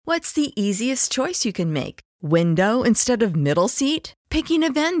What's the easiest choice you can make? Window instead of middle seat? Picking a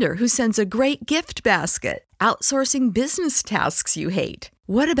vendor who sends a great gift basket? Outsourcing business tasks you hate?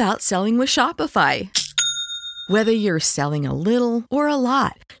 What about selling with Shopify? Whether you're selling a little or a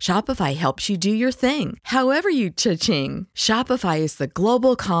lot, Shopify helps you do your thing, however you cha-ching. Shopify is the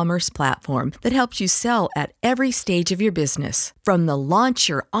global commerce platform that helps you sell at every stage of your business. From the launch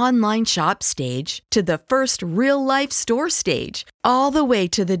your online shop stage to the first real-life store stage, all the way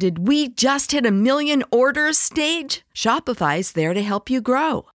to the did we just hit a million orders stage. Shopify's there to help you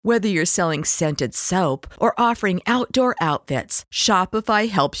grow. Whether you're selling scented soap or offering outdoor outfits, Shopify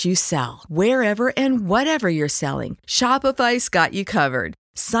helps you sell. Wherever and whatever you're selling, Shopify's got you covered.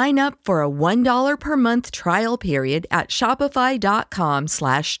 Sign up for a $1 per month trial period at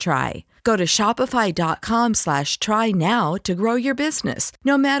shopify.com/try. Go to shopify.com/try now to grow your business,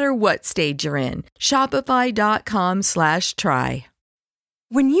 no matter what stage you're in. Shopify.com/try.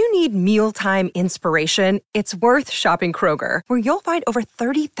 When you need mealtime inspiration, it's worth shopping Kroger, where you'll find over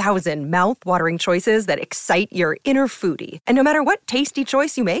 30,000 mouth-watering choices that excite your inner foodie. And no matter what tasty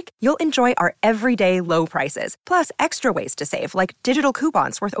choice you make, you'll enjoy our everyday low prices, plus extra ways to save, like digital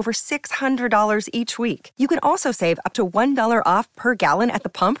coupons worth over $600 each week. You can also save up to $1 off per gallon at the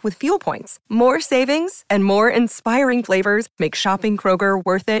pump with fuel points. More savings and more inspiring flavors make shopping Kroger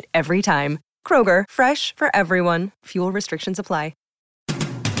worth it every time. Kroger, fresh for everyone. Fuel restrictions apply.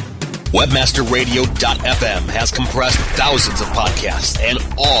 Webmasterradio.fm has compressed thousands of podcasts and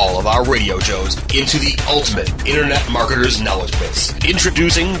all of our radio shows into the ultimate internet marketer's knowledge base.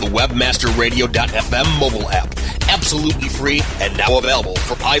 Introducing the Webmasterradio.fm mobile app. Absolutely free and now available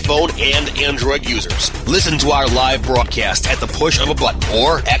for iPhone and Android users. Listen to our live broadcast at the push of a button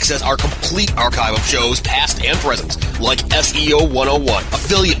or access our complete archive of shows past and present like SEO 101,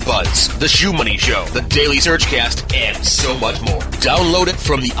 Affiliate Buzz, The Shoe Money Show, The Daily Searchcast, and so much more. Download it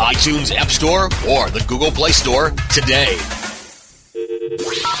from the iTunes App Store or the Google Play Store today.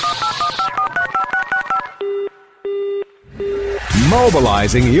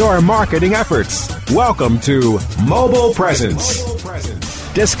 Mobilizing your marketing efforts. Welcome to Mobile Presence.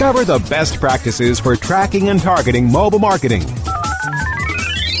 Discover the best practices for tracking and targeting mobile marketing.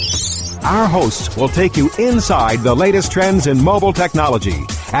 Our hosts will take you inside the latest trends in mobile technology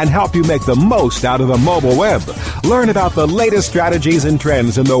and help you make the most out of the mobile web. Learn about the latest strategies and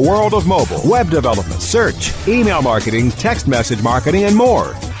trends in the world of mobile, web development, search, email marketing, text message marketing, and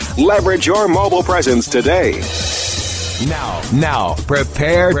more. Leverage your mobile presence today. Now,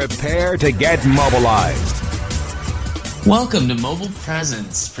 prepare to get mobilized. Welcome to Mobile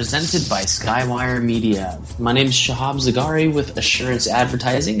Presence, presented by Skywire Media. My name is Shahab Zagari with Assurance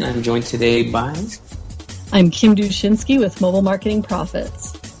Advertising, and I'm joined today by... I'm Kim Dushinsky with Mobile Marketing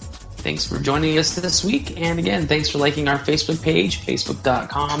Profits. Thanks for joining us this week, and again, thanks for liking our Facebook page,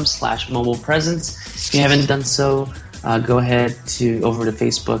 facebook.com/mobilepresence. If you haven't done so, go ahead over to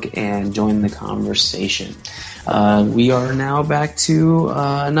Facebook and join the conversation. We are now back to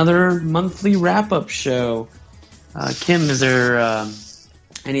another monthly wrap-up show. Kim, is there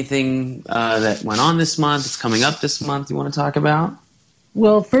anything that went on this month, that's coming up this month you want to talk about?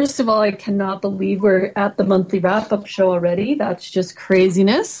 Well, first of all, I cannot believe we're at the monthly wrap-up show already. That's just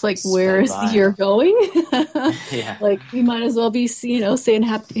craziness. Like, where is the year going? Yeah. Like, we might as well be, saying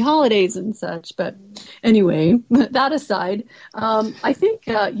happy holidays and such. But anyway, that aside, I think,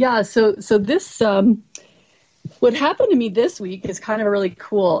 so this... What happened to me this week is kind of really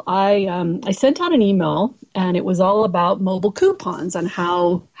cool. I sent out an email, and it was all about mobile coupons and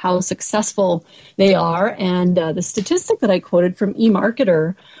how successful they are. And the statistic that I quoted from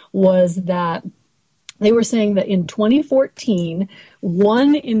eMarketer was that they were saying that in 2014,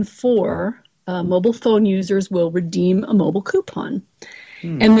 1 in 4 mobile phone users will redeem a mobile coupon.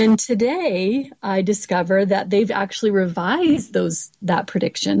 And then today, I discover that they've actually revised that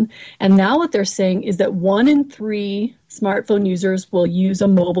prediction. And now what they're saying is that 1 in 3 smartphone users will use a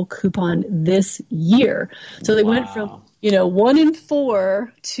mobile coupon this year. So they went from 1 in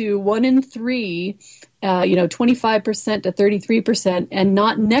 4 to 1 in 3, 25% to 33%, and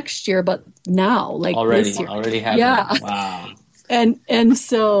not next year, but now, like this year. Already happening. Yeah. Wow. And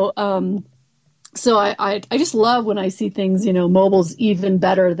so. So I just love when I see things, mobile's even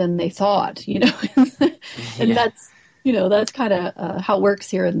better than they thought, and that's kind of how it works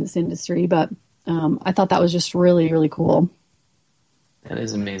here in this industry. But I thought that was just really, really cool. That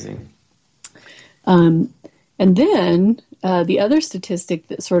is amazing. And then the other statistic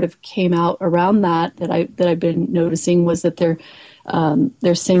that sort of came out around that I've been noticing was that they're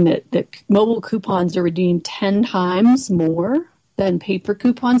saying that mobile coupons are redeemed 10 times more than paper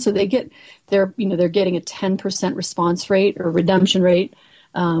coupons. So they're getting a 10% response rate or redemption rate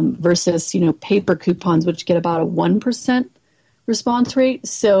versus, paper coupons, which get about a 1% response rate.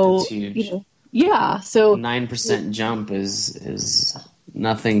 So, that's huge. So 9% jump is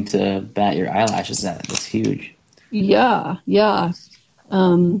nothing to bat your eyelashes at. That's huge. Yeah.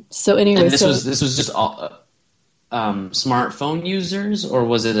 So anyway, and this was just all smartphone users, or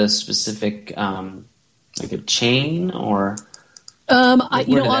was it a specific like a chain, or?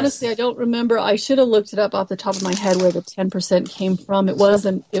 Honestly, I don't remember. I should have looked it up off the top of my head where the 10% came from. It was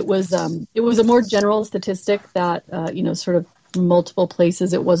a more general statistic that sort of from multiple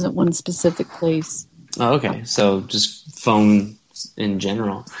places. It wasn't one specific place. Oh, okay. So just phone in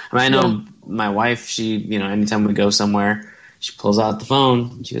general. I know my wife. She, anytime we go somewhere, she pulls out the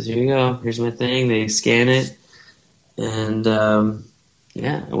phone. She goes, "Here you go. Here's my thing." They scan it, and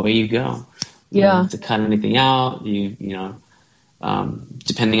away you go. You don't have to cut anything out.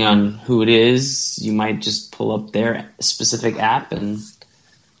 Depending on who it is, you might just pull up their specific app and,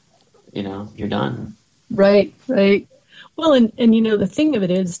 you're done. Right. Well, and the thing of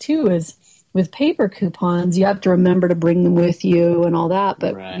it is, too, is with paper coupons, you have to remember to bring them with you and all that.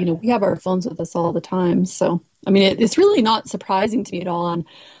 But, we have our phones with us all the time. So, it's really not surprising to me at all.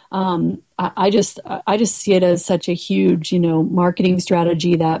 And I just see it as such a huge, marketing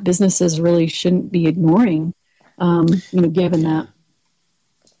strategy that businesses really shouldn't be ignoring. Given that.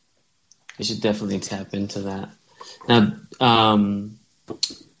 You should definitely tap into that. Now, I'm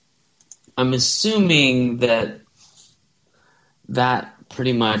assuming that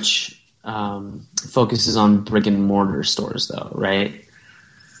pretty much focuses on brick and mortar stores, though, right?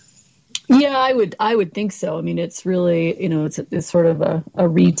 Yeah, I would think so. It's really, it's sort of a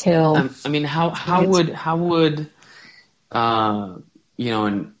retail. How would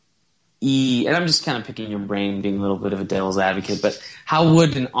and I'm just kind of picking your brain, being a little bit of a devil's advocate, but how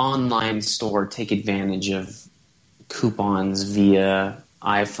would an online store take advantage of coupons via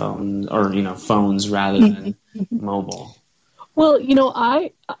iPhone or, phones rather than mobile? Well,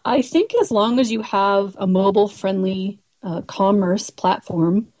 I think as long as you have a mobile-friendly commerce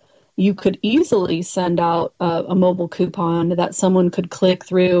platform, you could easily send out a mobile coupon that someone could click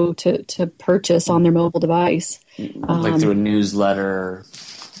through to purchase on their mobile device. Like through a newsletter.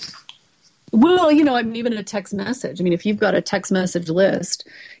 Well, even a text message. If you've got a text message list,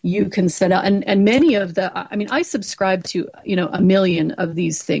 you can send out, and many of I subscribe to, a million of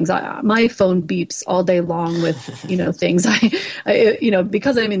these things. My phone beeps all day long with, things.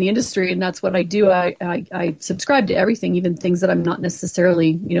 Because I'm in the industry and that's what I do, I subscribe to everything, even things that I'm not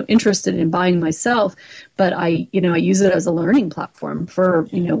necessarily, interested in buying myself. But I use it as a learning platform for,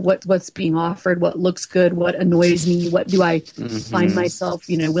 what's being offered, what looks good, what annoys me, what do I find myself,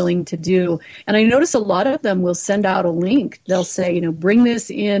 willing to do. And I notice a lot of them will send out a link. They'll say, bring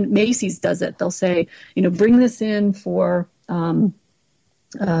this in. Macy's does it. They'll say, bring this in for a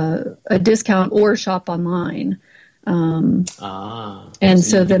discount or shop online. And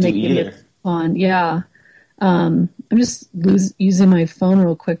so then they give it on. Yeah. I'm just using my phone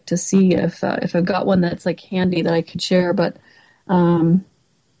real quick to see if I've got one that's like handy that I could share. But so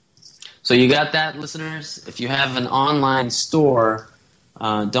you got that, listeners. If you have an online store,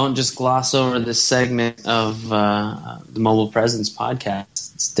 don't just gloss over this segment of the Mobile Presence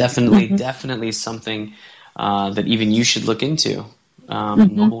podcast. It's definitely something that even you should look into.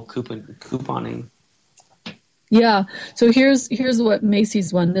 Mobile couponing. Yeah. So here's what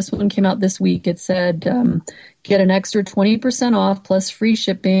Macy's one. This one came out this week. It said get an extra 20% off plus free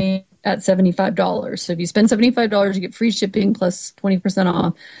shipping at $75. So if you spend $75, you get free shipping plus 20%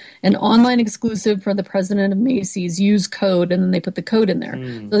 off. An online exclusive for the president of Macy's. Use code, and then they put the code in there.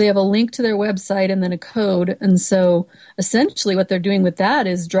 So they have a link to their website and then a code. And so essentially what they're doing with that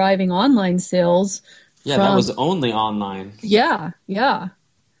is driving online sales. Yeah, that was only online. Yeah.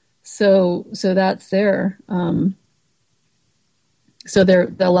 So that's there. So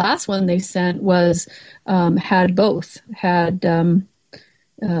the last one they sent was had both.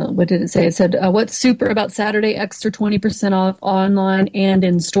 What did it say? It said, what's super about Saturday, extra 20% off online and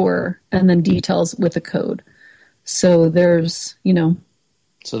in store, and then details with a code. So there's,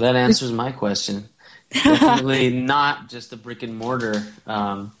 So that answers my question. Definitely not just a brick and mortar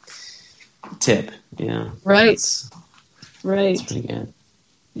tip. Yeah. Right. That's pretty good.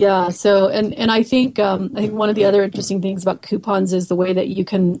 Yeah. So, and I think one of the other interesting things about coupons is the way that you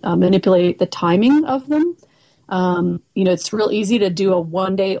can manipulate the timing of them. It's real easy to do a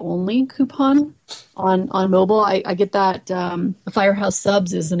one-day only coupon on mobile. I get that. Firehouse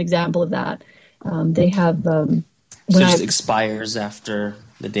Subs is an example of that. They have so it just expires after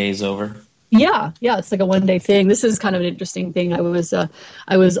the day's over. Yeah, it's like a one-day thing. This is kind of an interesting thing. I was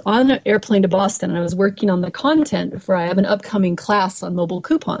on an airplane to Boston, and I was working on the content for. I have an upcoming class on mobile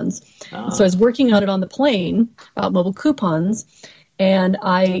coupons, so I was working on it on the plane about mobile coupons, and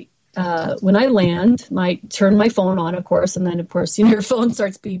when I land, I turn my phone on, of course, and then, of course, your phone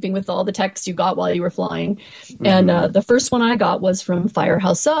starts beeping with all the texts you got while you were flying. Mm-hmm. And the first one I got was from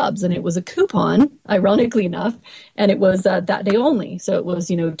Firehouse Subs, and it was a coupon, ironically enough, and it was that day only. So it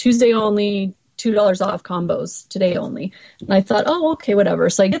was, Tuesday only, $2 off combos, today only. And I thought, oh, okay, whatever.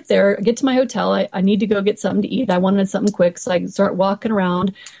 So I get there, I get to my hotel. I need to go get something to eat. I wanted something quick, so I start walking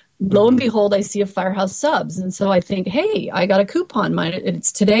around. Lo and behold, I see a Firehouse Subs. And so I think, hey, I got a coupon.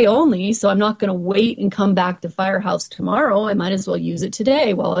 It's today only, so I'm not going to wait and come back to Firehouse tomorrow. I might as well use it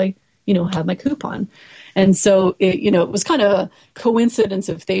today while I, have my coupon. And so, it was kind of a coincidence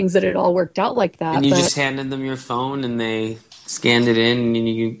of things that it all worked out like that. And you just handed them your phone and they scanned it in and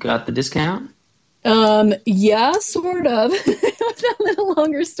you got the discount? Yeah, sort of. It's a little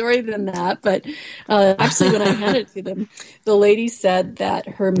longer story than that, but actually when I handed it to them, the lady said that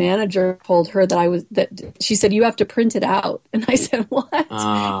her manager told her that she said, you have to print it out. And I said, what?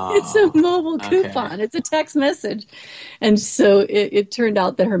 Oh, it's a mobile coupon. Okay. It's a text message. And so it turned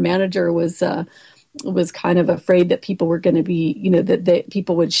out that her manager was kind of afraid that people were going to be, that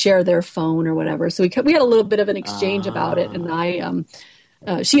people would share their phone or whatever. So we had a little bit of an exchange about it, and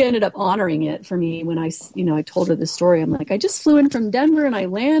she ended up honoring it for me when I told her the story. I'm like, I just flew in from Denver and I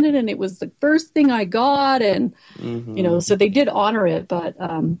landed and it was the first thing I got. And, so they did honor it, but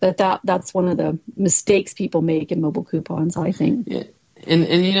that's one of the mistakes people make in mobile coupons, I think. Yeah. And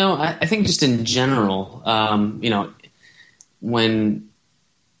I think just in general, when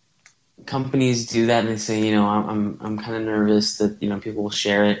companies do that and they say, I'm kind of nervous that, people will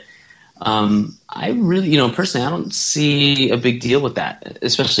share it. I really, personally, I don't see a big deal with that,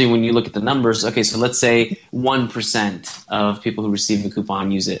 especially when you look at the numbers. Okay, so let's say 1% of people who receive a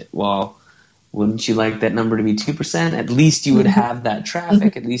coupon use it. Well, wouldn't you like that number to be 2%? At least you would have that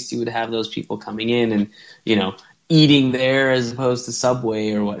traffic. At least you would have those people coming in and, eating there as opposed to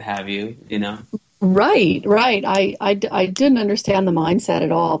Subway or what have you, Right. I didn't understand the mindset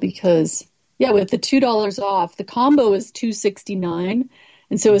at all because, with the $2 off, the combo is $2.69.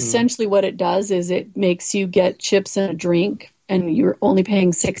 And so essentially what it does is it makes you get chips and a drink, and you're only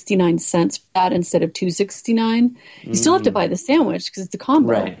paying 69 cents for that instead of $2.69. You still have to buy the sandwich because it's a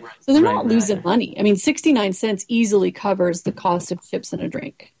combo. Right. So they're not losing money. I mean, 69 cents easily covers the cost of chips and a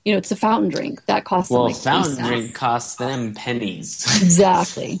drink. It's a fountain drink. That costs them like fountain drink costs them pennies.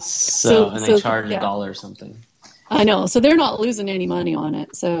 Exactly. And they charge $1 or something. I know. So they're not losing any money on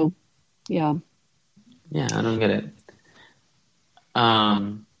it. So, yeah. Yeah, I don't get it.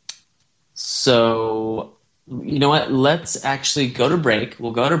 So you know what? Let's actually go to break.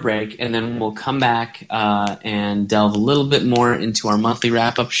 We'll go to break, and then we'll come back and delve a little bit more into our monthly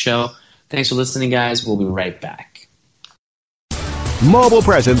wrap-up show. Thanks for listening, guys. We'll be right back. Mobile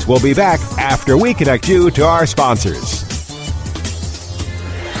Presence will be back after we connect you to our sponsors.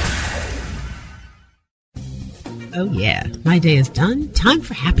 Oh, yeah. My day is done. Time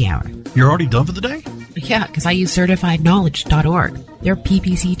for happy hour. You're already done for the day? Yeah, because I use CertifiedKnowledge.org. Their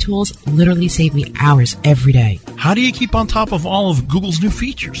PPC tools literally save me hours every day. How do you keep on top of all of Google's new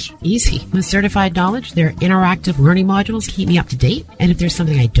features? Easy. With Certified Knowledge, their interactive learning modules keep me up to date. And if there's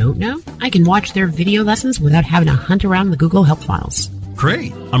something I don't know, I can watch their video lessons without having to hunt around the Google Help files.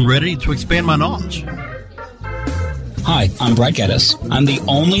 Great. I'm ready to expand my knowledge. Hi, I'm Brad Geddes. I'm the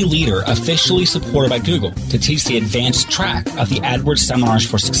only leader officially supported by Google to teach the advanced track of the AdWords Seminars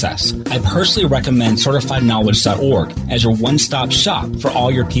for Success. I personally recommend CertifiedKnowledge.org as your one-stop shop for all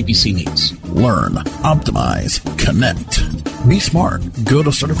your PPC needs. Learn, optimize, connect. Be smart. Go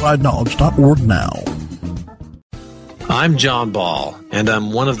to CertifiedKnowledge.org now. I'm John Ball, and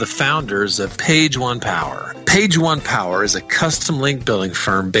I'm one of the founders of Page One Power. Page One Power is a custom link building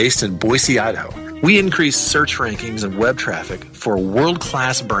firm based in Boise, Idaho. We increase search rankings and web traffic for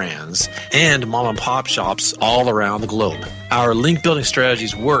world-class brands and mom-and-pop shops all around the globe. Our link building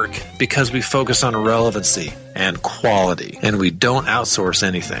strategies work because we focus on relevancy and quality, and we don't outsource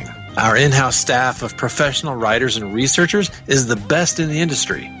anything. Our in-house staff of professional writers and researchers is the best in the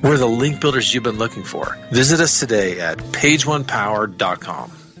industry. We're the link builders you've been looking for. Visit us today at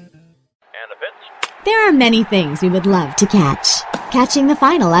pageonepower.com. There are many things we would love to catch. Catching the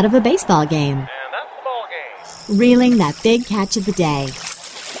final out of a baseball game. Reeling that big catch of the day.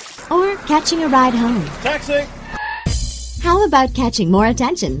 Or catching a ride home. Taxi! How about catching more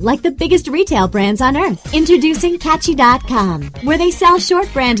attention like the biggest retail brands on earth? Introducing Catchy.com, where they sell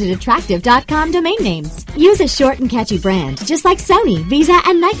short-branded attractive.com domain names. Use a short and catchy brand, just like Sony, Visa,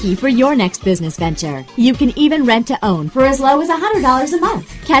 and Nike for your next business venture. You can even rent to own for as low as $100 a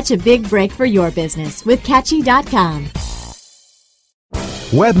month. Catch a big break for your business with Catchy.com.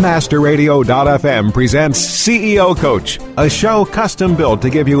 Webmasterradio.fm presents CEO Coach, a show custom built to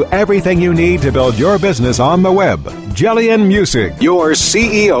give you everything you need to build your business on the web. Jillian Muessig, your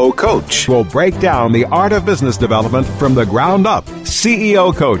CEO Coach, will break down the art of business development from the ground up.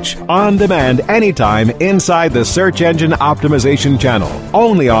 CEO Coach, on demand anytime inside the Search Engine Optimization channel,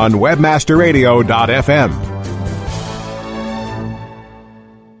 only on Webmasterradio.fm.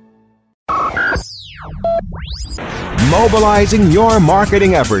 Mobilizing your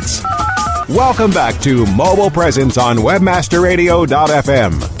marketing efforts. Welcome back to Mobile Presence on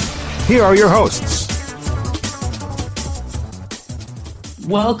WebmasterRadio.fm. Here are your hosts.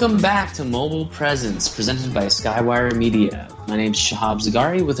 Welcome back to Mobile Presence, presented by Skywire Media. My name's Shahab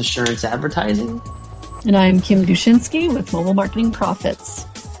Zagari with Assurance Advertising. And I'm Kim Dushinsky with Mobile Marketing Profits.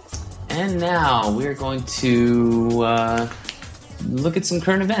 And now we're going to look at some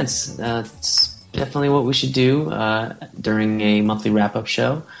current events. It's definitely what we should do during a monthly wrap-up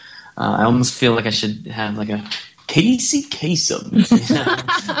show. I almost feel like I should have like a Casey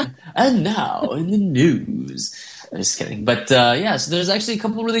Kasem. And now in the news. I'm just kidding. But yeah, so there's actually a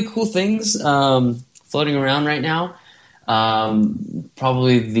couple really cool things floating around right now.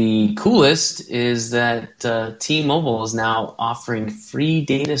 Probably the coolest is that T-Mobile is now offering free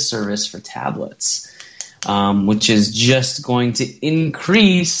data service for tablets, which is just going to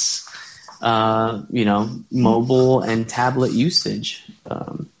increase mobile and tablet usage.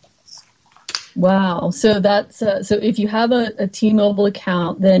 Wow. So that's so if you have a T-Mobile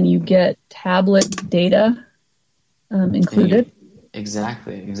account, then you get tablet data included.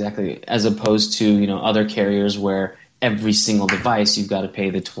 Exactly. As opposed to, other carriers where every single device you've got to pay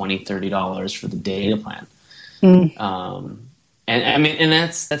the $20, $30 for the data plan. And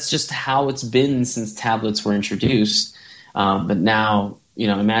that's just how it's been since tablets were introduced. But now,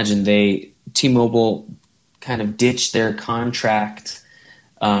 imagine T-Mobile kind of ditched their contract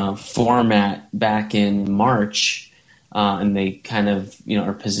format back in March, and they kind of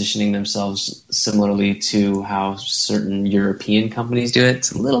are positioning themselves similarly to how certain European companies do it.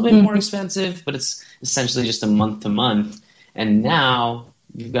 It's a little bit more expensive, but it's essentially just a month-to-month. And now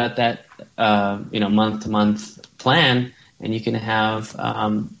you've got that month-to-month plan, and you can have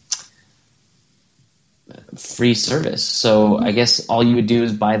free service. So I guess all you would do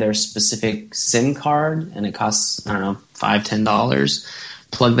is buy their specific SIM card, and it costs, $5, $10.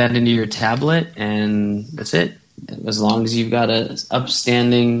 Plug that into your tablet, and that's it. As long as you've got an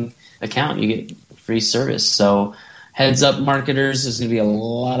upstanding account, you get free service. So heads up, marketers, there's going to be a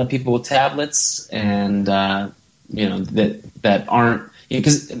lot of people with tablets, and that aren't,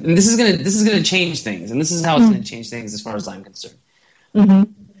 because this is going to change things, and this is how it's going to change things as far as I'm concerned. Mm-hmm.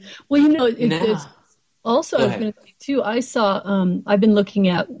 Well, it's also, I was going to say too, I saw, I've been looking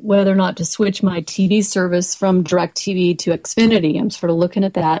at whether or not to switch my TV service from DirecTV to Xfinity. I'm sort of looking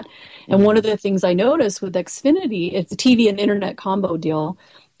at that. And one of the things I noticed with Xfinity, it's a TV and internet combo deal.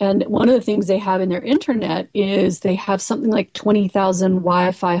 And one of the things they have in their internet is they have something like 20,000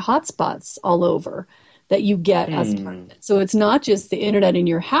 Wi-Fi hotspots all over that you get as part of it. So it's not just the internet in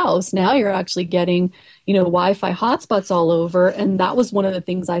your house. Now you're actually getting, Wi-Fi hotspots all over. And that was one of the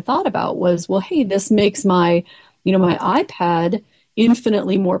things I thought about was, well, hey, this makes my iPad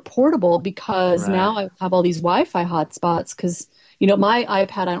infinitely more portable because now I have all these Wi-Fi hotspots because, my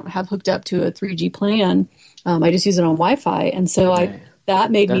iPad, I don't have hooked up to a 3G plan. I just use it on Wi-Fi. And so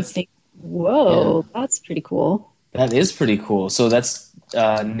that made me think, whoa, that's pretty cool. That is pretty cool. So that's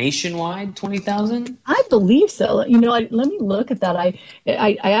nationwide, 20,000? I believe so. Let me look at that. I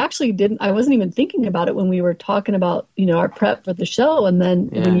actually didn't. I wasn't even thinking about it when we were talking about our prep for the show, and then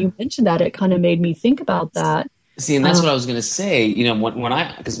when you mentioned that, it kind of made me think about that. See, and that's what I was going to say. When I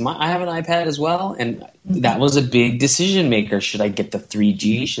have an iPad as well, and that was a big decision maker. Should I get the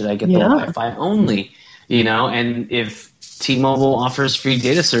 3G? Should I get the Wi-Fi only? And if T-Mobile offers free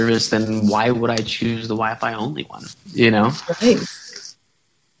data service, then why would I choose the Wi-Fi only one? Right.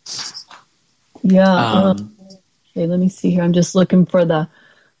 Yeah. Okay, let me see here. I'm just looking for the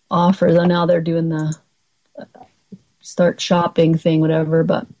offers. Now they're doing the start shopping thing, whatever.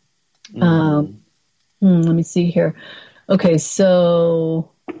 But let me see here. Okay, so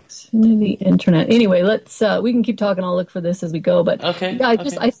the internet. Anyway, let's we can keep talking. I'll look for this as we go. But I think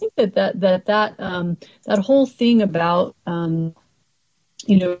that whole thing about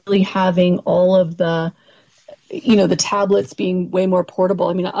really having all of the the tablets being way more portable.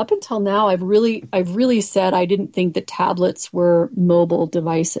 I mean, up until now, I've really said I didn't think that tablets were mobile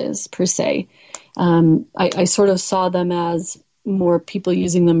devices per se. I sort of saw them as more people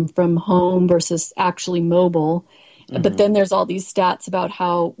using them from home versus actually mobile. Mm-hmm. But then there's all these stats about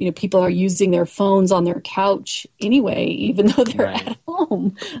how, people are using their phones on their couch anyway, even though they're at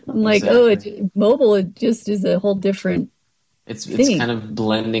home. I'm like, mobile, it just is a whole different It's thing. kind of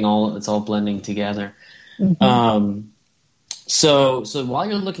it's all blending together. Mm-hmm. So while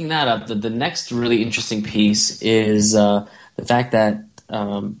you're looking that up, the next really interesting piece is the fact that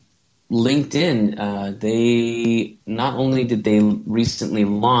LinkedIn, they not only did they recently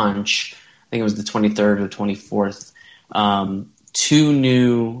launch, I think it was the 23rd or 24th, 2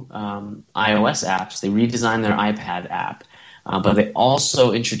 new iOS apps. They redesigned their iPad app, but they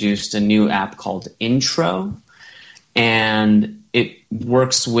also introduced a new app called Intro, and it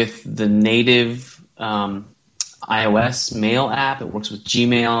works with the native iOS Mail app. It works with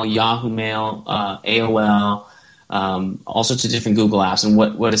Gmail, Yahoo Mail, AOL, all sorts of different Google apps. And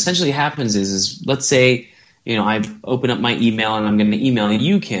what essentially happens is let's say, I open up my email and I'm going to email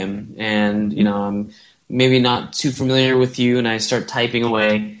you, Kim, and, I'm maybe not too familiar with you, and I start typing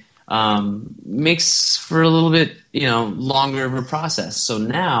away. Makes for a little bit, longer of a process. So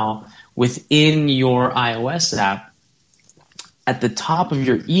now within your iOS app, at the top of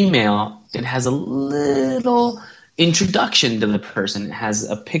your email, it has a little introduction to the person. It has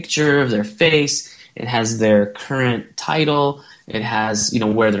a picture of their face. It has their current title. It has,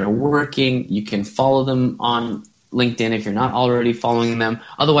 where they're working. You can follow them on LinkedIn if you're not already following them.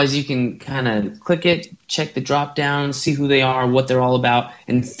 Otherwise, you can kind of click it, check the drop down, see who they are, what they're all about,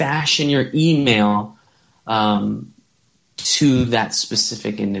 and fashion your email to that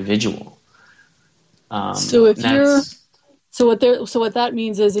specific individual. So what that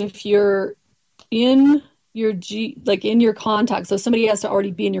means is if you're in your in your contacts, so somebody has to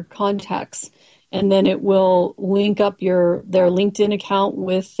already be in your contacts, and then it will link up their LinkedIn account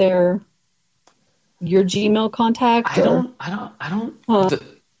with your Gmail contact. Again,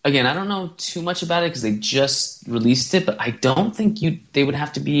 I don't know too much about it because they just released it, but I don't think they would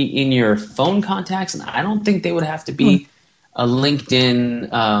have to be in your phone contacts, and I don't think they would have to be a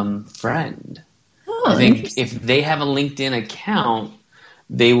LinkedIn friend. I think if they have a LinkedIn account,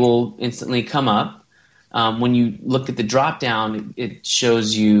 they will instantly come up. When you look at the drop down, it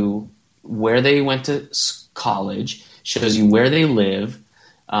shows you where they went to college, shows you where they live,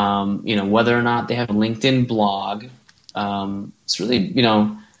 whether or not they have a LinkedIn blog. It's really,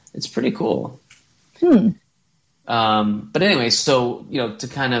 it's pretty cool. But anyway, so, to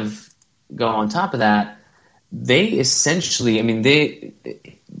kind of go on top of that, they essentially,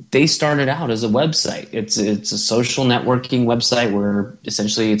 they started out as a website. It's a social networking website where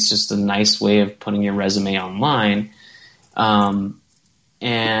essentially it's just a nice way of putting your resume online.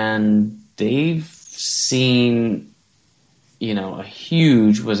 And they've seen, a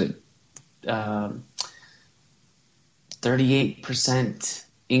huge, 38%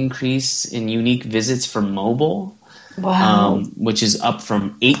 increase in unique visits for mobile. Wow. Which is up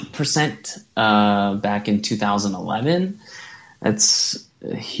from 8% back in 2011. That's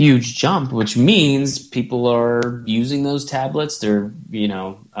a huge jump, which means people are using those tablets. They're,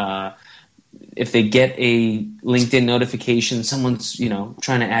 if they get a LinkedIn notification, someone's,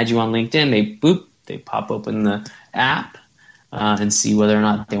 trying to add you on LinkedIn, they pop open the app and see whether or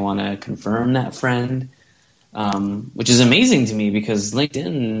not they want to confirm that friend, which is amazing to me because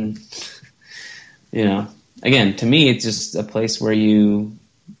LinkedIn, again, to me, it's just a place where you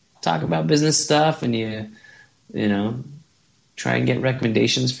talk about business stuff and you try and get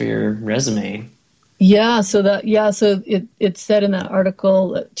recommendations for your resume. So it said in that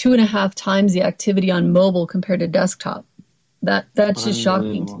article 2.5 times the activity on mobile compared to desktop. That's just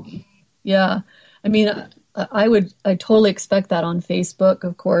shocking to me. Yeah. I totally expect that on Facebook,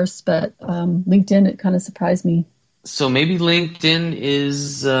 of course, but LinkedIn, it kind of surprised me. So maybe LinkedIn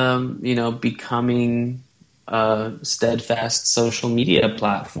is, becoming a steadfast social media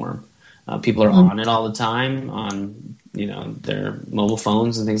platform. People are on it all the time on, their mobile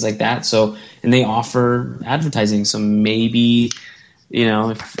phones and things like that. So, and they offer advertising. So maybe,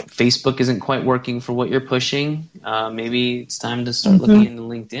 if Facebook isn't quite working for what you're pushing, maybe it's time to start looking into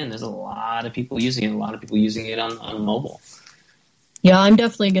LinkedIn. There's a lot of people using it. A lot of people using it on mobile. Yeah, I'm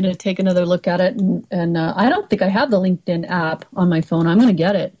definitely going to take another look at it. And I don't think I have the LinkedIn app on my phone. I'm going to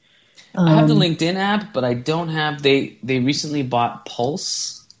get it. I have the LinkedIn app, but I don't have. They recently bought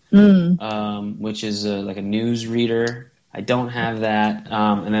Pulse, which is like a news reader. I don't have that,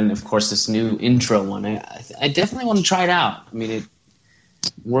 and then of course this new Intro one. I definitely want to try it out.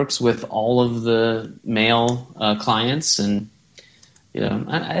 works with all of the male clients, and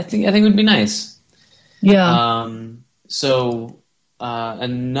I think it would be nice. Yeah. So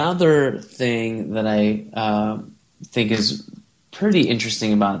another thing that I think is pretty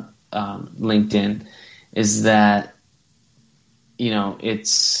interesting about LinkedIn is that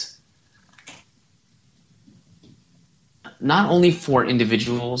it's not only for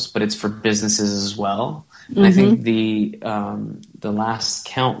individuals, but it's for businesses as well. And I think the last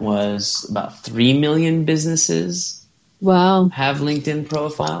count was about 3 million businesses have LinkedIn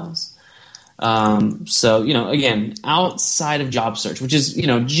profiles. So, again, outside of job search, which is,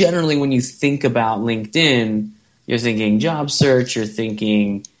 generally when you think about LinkedIn, you're thinking job search, you're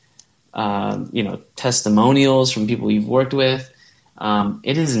thinking, testimonials from people you've worked with.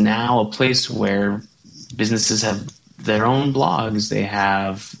 It is now a place where businesses have their own blogs. They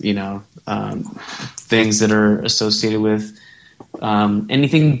have, things that are associated with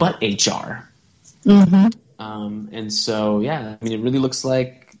anything but HR. And so, it really looks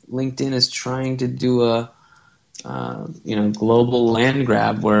like LinkedIn is trying to do a, global land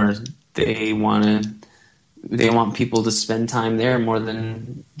grab where they want people to spend time there more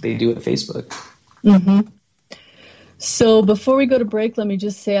than they do at Facebook. So before we go to break, let me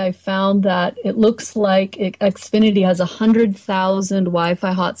just say I found that it looks like Xfinity has 100,000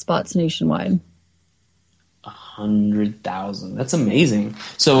 Wi-Fi hotspots nationwide. 100,000. That's amazing.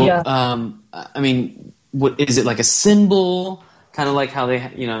 So, what is it, like a symbol? Kind of like how they,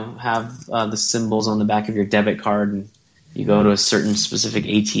 have the symbols on the back of your debit card, and you go to a certain specific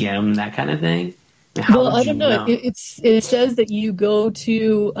ATM, that kind of thing. I don't know. It says that you go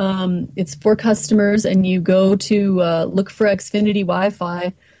to, it's for customers, and you go to look for Xfinity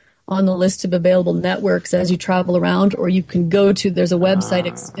Wi-Fi on the list of available networks as you travel around, or you can go to, there's a website,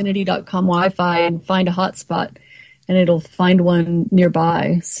 xfinity.com Wi-Fi, and find a hotspot, and it'll find one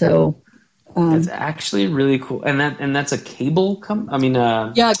nearby. So that's actually really cool. And that's a cable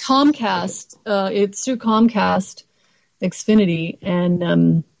yeah, Comcast. It's through Comcast Xfinity,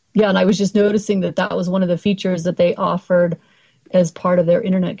 and and I was just noticing that was one of the features that they offered as part of their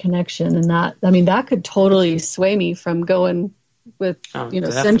internet connection, and that could totally sway me from going with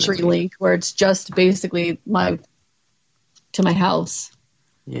CenturyLink, where it's just basically to my house.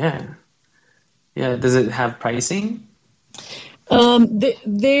 Yeah. Does it have pricing?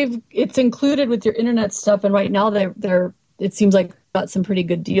 It's included with your internet stuff, and right now they're it seems like got some pretty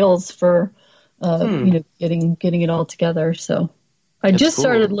good deals for getting it all together. So I just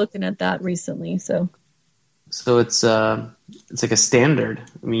started looking at that recently. So it's like a standard.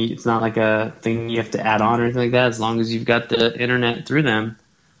 I mean, it's not like a thing you have to add on or anything like that. As long as you've got the internet through them,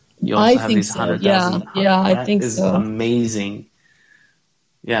 you also have these 100,000. I think so. That is amazing.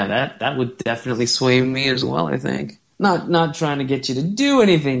 Yeah, that would definitely sway me as well, I think. Not trying to get you to do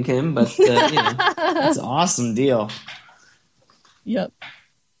anything, Kim, but it's an awesome deal. Yep.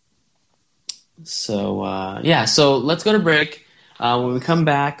 So so let's go to break. When we come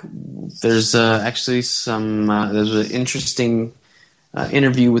back, there's actually there's an interesting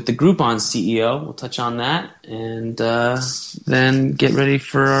interview with the Groupon CEO. We'll touch on that, and then get ready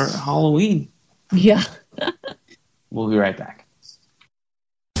for Halloween. Yeah. We'll be right back.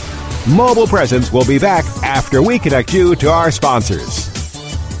 Mobile Presence will be back after we connect you to our sponsors.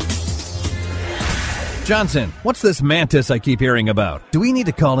 Johnson, what's this Mantis I keep hearing about? Do we need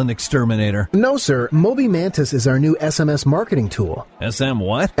to call an exterminator? No, sir. Moby Mantis is our new SMS marketing tool. SM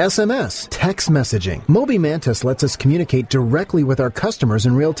what? SMS, text messaging. Moby Mantis lets us communicate directly with our customers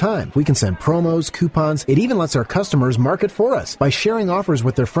in real time. We can send promos, coupons. It even lets our customers market for us by sharing offers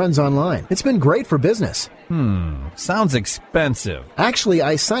with their friends online. It's been great for business. Sounds expensive. Actually,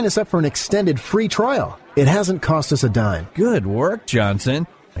 I signed us up for an extended free trial. It hasn't cost us a dime. Good work, Johnson.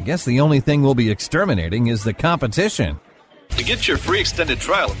 I guess the only thing we'll be exterminating is the competition. To get your free extended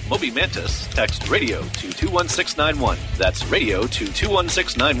trial of Moby Mantis, text radio to 21691. That's radio to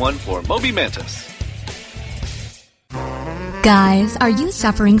 21691 for Moby Mantis. Guys, are you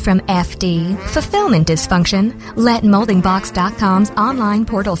suffering from FD, fulfillment dysfunction? Let MoldingBox.com's online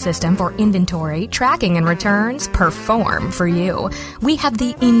portal system for inventory, tracking, and returns perform for you. We have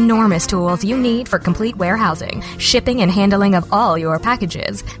the enormous tools you need for complete warehousing, shipping, and handling of all your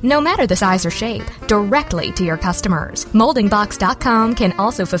packages, no matter the size or shape, directly to your customers. MoldingBox.com can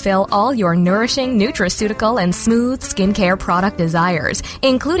also fulfill all your nourishing, nutraceutical, and smooth skincare product desires,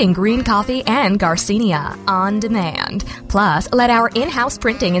 including green coffee and Garcinia on demand. Plus, Plus, let our in-house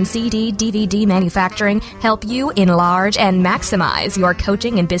printing and CD, DVD manufacturing help you enlarge and maximize your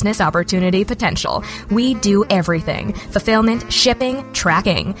coaching and business opportunity potential. We do everything: fulfillment, shipping,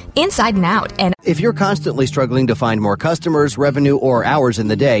 tracking, inside and out. And if you're constantly struggling to find more customers, revenue, or hours in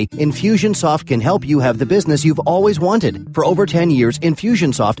the day, Infusionsoft can help you have the business you've always wanted. For over 10 years,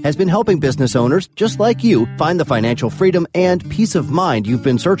 Infusionsoft has been helping business owners just like you find the financial freedom and peace of mind you've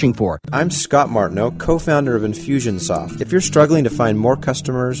been searching for. I'm Scott Martineau, co-founder of Infusionsoft. If you're struggling to find more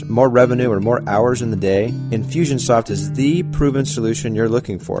customers, more revenue, or more hours in the day, Infusionsoft is the proven solution you're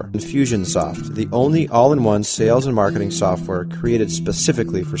looking for. Infusionsoft, the only all-in-one sales and marketing software created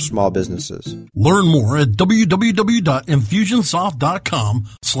specifically for small businesses. Learn more at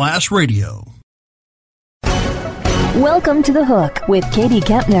www.infusionsoft.com/radio. Welcome to The Hook with Katie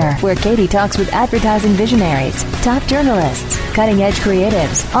Kempner, where Katie talks with advertising visionaries, top journalists, cutting-edge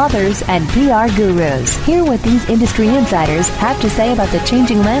creatives, authors, and PR gurus. Hear what these industry insiders have to say about the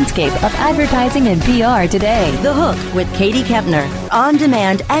changing landscape of advertising and PR today. The Hook with Katie Kempner. On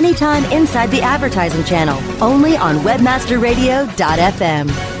demand anytime inside the advertising channel. Only on webmasterradio.fm.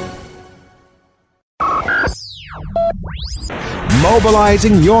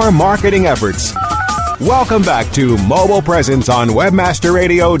 Mobilizing your marketing efforts. Welcome back to Mobile Presence on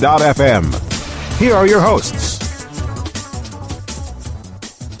webmasterradio.fm. Here are your hosts.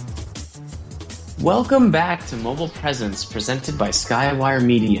 Welcome back to Mobile Presence, presented by Skywire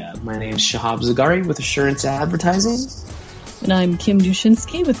Media. My name is Shahab Zagari with Assurance Advertising. And I'm Kim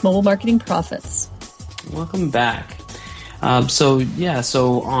Dushinsky with Mobile Marketing Profits. Welcome back. So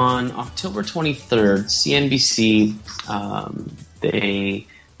on October 23rd, CNBC, they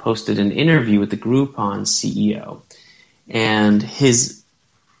posted an interview with the Groupon CEO, and his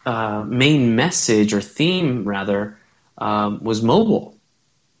main message, or theme rather, was mobile.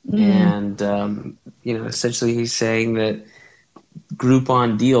 And essentially he's saying that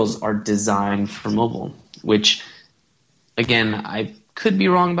Groupon deals are designed for mobile, which, again, I could be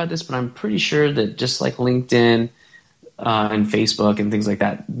wrong about this, but I'm pretty sure that just like LinkedIn and Facebook and things like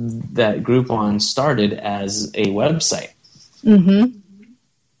that, that Groupon started as a website. Mm-hmm.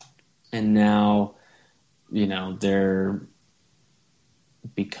 And now, they're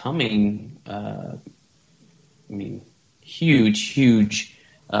becoming, huge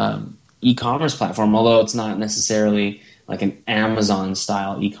e-commerce platform, although it's not necessarily like an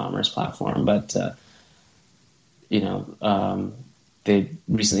Amazon-style e-commerce platform. But, they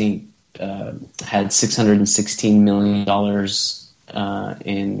recently had $616 million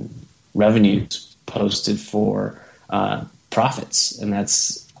in revenues posted for profits. And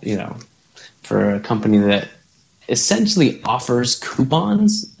that's, for a company that essentially offers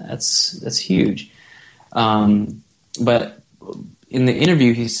coupons, that's huge. But in the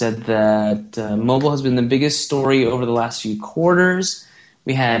interview, he said that mobile has been the biggest story over the last few quarters.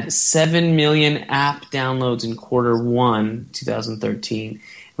 We had 7 million app downloads in Q1 2013.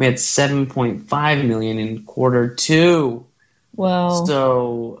 We had 7.5 million in Q2. Wow.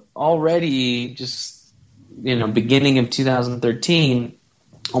 So already, just beginning of 2013,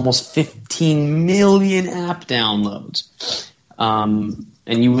 almost 15 million app downloads. And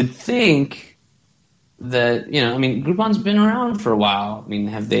you would think that, Groupon's been around for a while.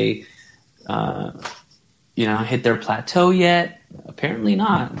 Have they, hit their plateau yet? Apparently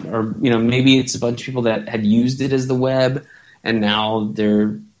not. Or, maybe it's a bunch of people that had used it as the web, and now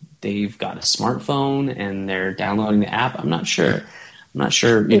they've got a smartphone and they're downloading the app. I'm not sure.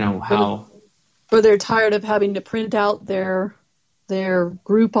 How. Or they're tired of having to print out their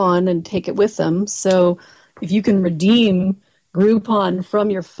Groupon and take it with them. So if you can redeem Groupon from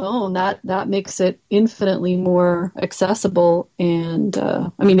your phone, that makes it infinitely more accessible. And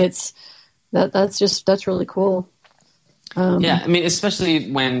that's really cool.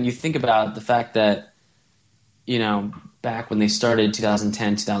 Especially when you think about the fact that, back when they started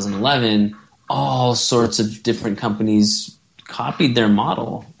 2010, 2011, all sorts of different companies copied their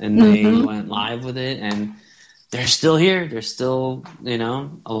model and they went live with it, and they're still here. They're still,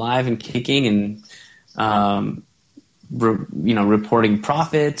 alive and kicking, and, reporting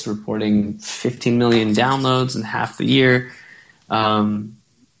profits, reporting 15 million downloads in half the year.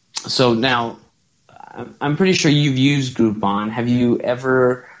 So now I'm pretty sure you've used Groupon. Have you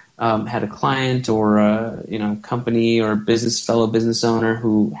ever had a client or a company or fellow business owner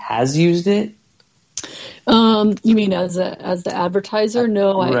who has used it? You mean as the advertiser?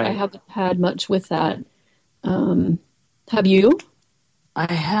 No, Right. I haven't had much with that. Have you?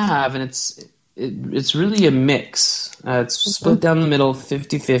 I have, and it's really a mix. It's split down the middle,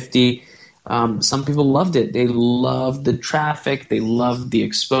 50-50. Some people loved it. They loved the traffic. They loved the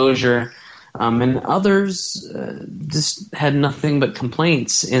exposure. And others just had nothing but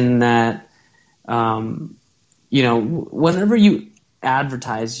complaints in that, whenever you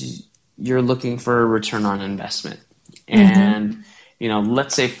advertise, you're looking for a return on investment. And,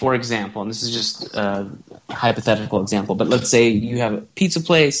 let's say, for example, and this is just a hypothetical example, but let's say you have a pizza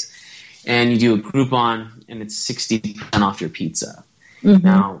place and you do a Groupon and it's 60% off your pizza.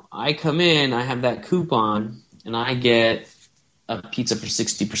 Now, I come in, I have that coupon, and I get a pizza for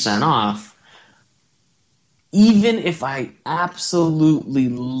 60% off. Even if I absolutely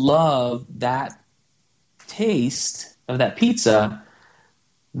love that taste of that pizza,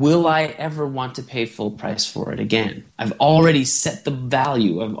 will I ever want to pay full price for it again? I've already set the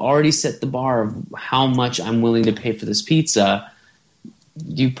value. I've already set the bar of how much I'm willing to pay for this pizza.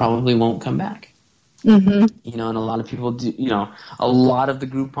 You probably won't come back. And a lot of people do, a lot of the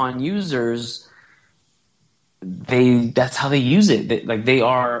Groupon users, that's how they use it. They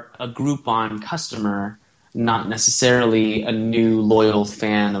are a Groupon customer, not necessarily a new loyal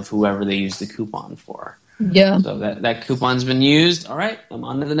fan of whoever they use the coupon for. Yeah. So that coupon's been used. All right, I'm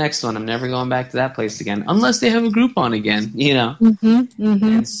on to the next one. I'm never going back to that place again, unless they have a Groupon again,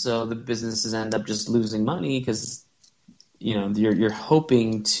 And so the businesses end up just losing money because, you're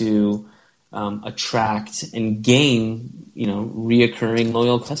hoping to attract and gain, reoccurring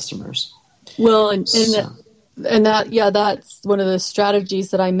loyal customers. Well, that's one of the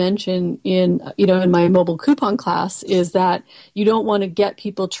strategies that I mentioned in my mobile coupon class, is that you don't want to get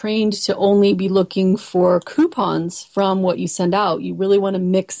people trained to only be looking for coupons from what you send out. You really want to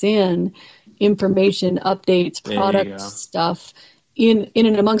mix in information, updates, product stuff in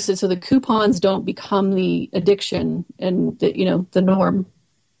and amongst it, so the coupons don't become the addiction and the norm.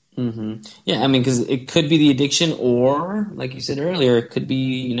 Yeah, because it could be the addiction, or like you said earlier, it could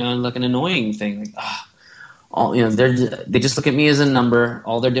be like an annoying thing. Like, they just look at me as a number.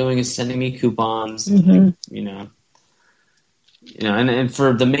 All they're doing is sending me coupons. And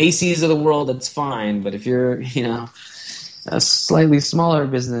for the Macy's of the world, that's fine. But if you're a slightly smaller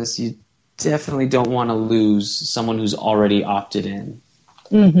business, you definitely don't want to lose someone who's already opted in.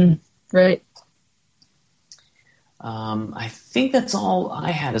 Right. I think that's all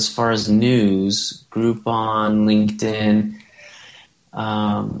I had as far as news. Groupon, LinkedIn,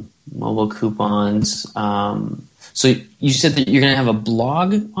 mobile coupons. So you said that you're going to have a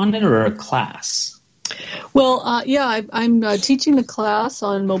blog on it or a class? Well, I'm teaching the class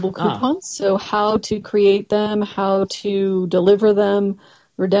on mobile coupons. So how to create them, how to deliver them,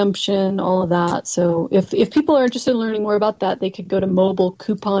 redemption, all of that. So if people are interested in learning more about that, they could go to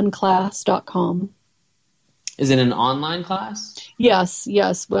mobilecouponclass.com. Is it an online class? Yes,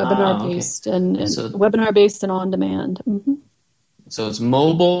 webinar-based and so, webinar-based and on demand. So it's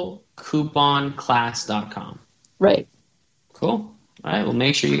mobilecouponclass.com. Right. Cool. All right. Well,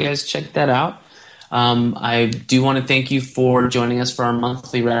 make sure you guys check that out. I do want to thank you for joining us for our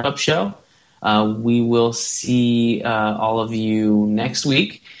monthly wrap-up show. We will see all of you next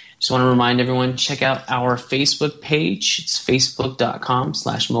week. Just want to remind everyone, check out our Facebook page. It's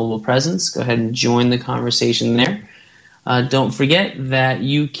facebook.com/mobilepresence. Go ahead and join the conversation there. Don't forget that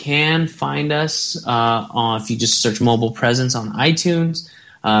you can find us if you just search Mobile Presence on iTunes,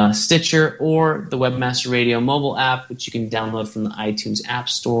 Stitcher, or the Webmaster Radio mobile app, which you can download from the iTunes App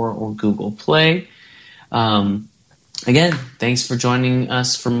Store or Google Play. Again, thanks for joining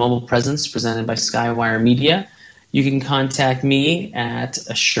us for Mobile Presence, presented by Skywire Media. You can contact me at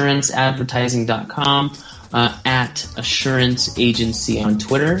assuranceadvertising.com, at Assurance Agency on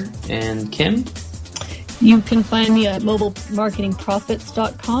Twitter. And Kim? You can find me at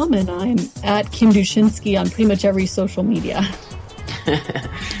mobilemarketingprofits.com, and I'm at Kim Dushinsky on pretty much every social media.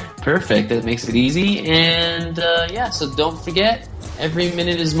 Perfect. That makes it easy. And so don't forget, every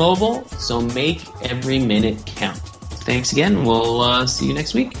minute is mobile, so make every minute count. Thanks again. We'll see you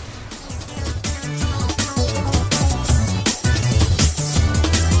next week.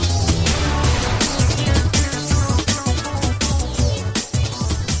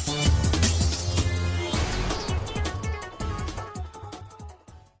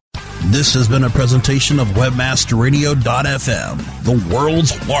 This has been a presentation of WebmasterRadio.fm, the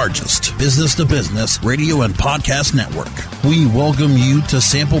world's largest business-to-business radio and podcast network. We welcome you to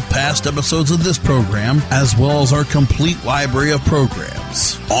sample past episodes of this program, as well as our complete library of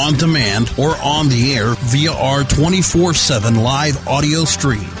programs, on demand or on the air via our 24/7 live audio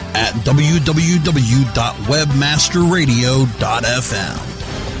stream at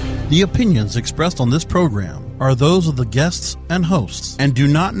www.webmasterradio.fm. The opinions expressed on this program are those of the guests and hosts and do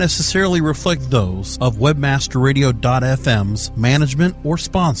not necessarily reflect those of WebmasterRadio.fm's management or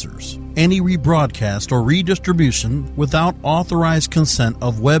sponsors. Any rebroadcast or redistribution without authorized consent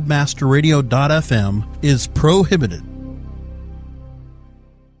of webmasterradio.fm is prohibited.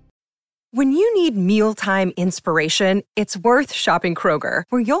 When you need mealtime inspiration, it's worth shopping Kroger,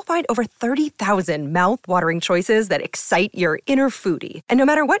 where you'll find over 30,000 mouth-watering choices that excite your inner foodie. And no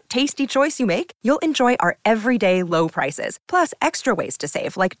matter what tasty choice you make, you'll enjoy our everyday low prices, plus extra ways to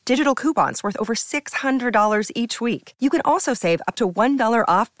save, like digital coupons worth over $600 each week. You can also save up to $1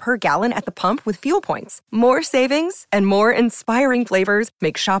 off per gallon at the pump with fuel points. More savings and more inspiring flavors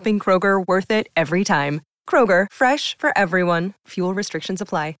make shopping Kroger worth it every time. Kroger, fresh for everyone. Fuel restrictions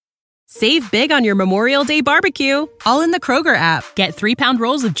apply. Save big on your Memorial Day barbecue, all in the Kroger app. Get 3-pound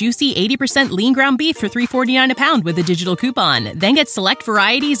rolls of juicy 80% lean ground beef for $3.49 a pound with a digital coupon. Then get select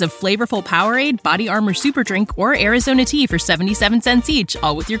varieties of flavorful Powerade, Body Armor Super Drink, or Arizona tea for 77 cents each,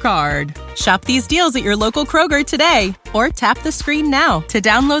 all with your card. Shop these deals at your local Kroger today, or tap the screen now to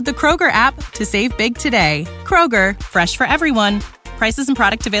download the Kroger app to save big today. Kroger, fresh for everyone. Prices and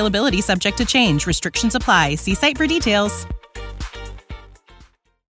product availability subject to change. Restrictions apply. See site for details.